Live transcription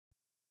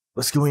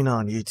What's going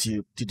on,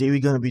 YouTube? Today we're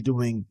going to be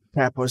doing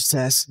Prapor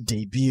Task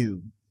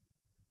debut.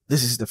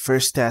 This is the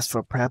first task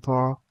for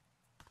Prapor,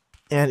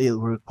 and it will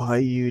require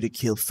you to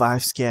kill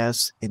 5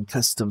 scavs in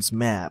customs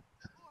map.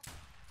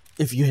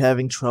 If you're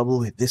having trouble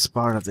with this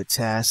part of the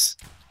task,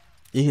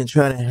 you can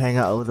try to hang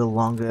out a little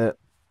longer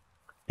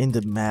in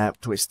the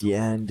map. Towards the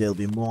end, there'll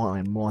be more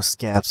and more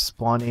scavs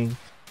spawning.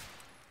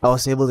 I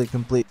was able to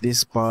complete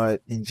this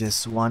part in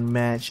just one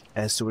match,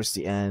 as towards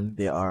the end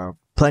there are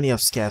plenty of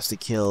scavs to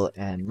kill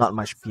and not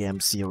much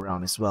PMC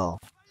around as well.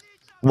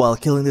 While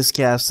killing the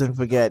scavs, don't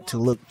forget to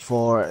look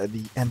for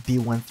the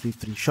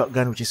MP-133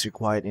 shotgun, which is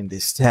required in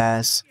this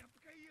task.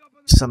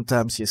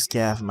 Sometimes your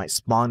scav might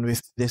spawn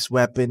with this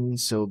weapon,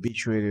 so be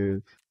sure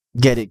to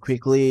get it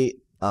quickly.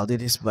 I'll do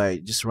this by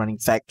just running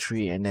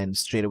factory and then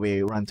straight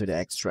away run to the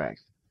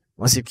extract.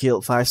 Once you've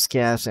killed 5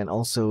 scavs and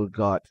also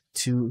got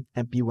 2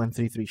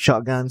 MP-133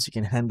 shotguns, you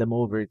can hand them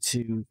over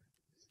to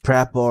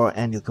Prapor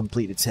and you'll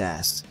complete the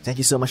task. Thank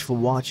you so much for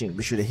watching.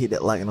 Be sure to hit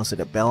that like and also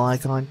the bell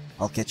icon.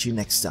 I'll catch you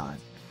next time.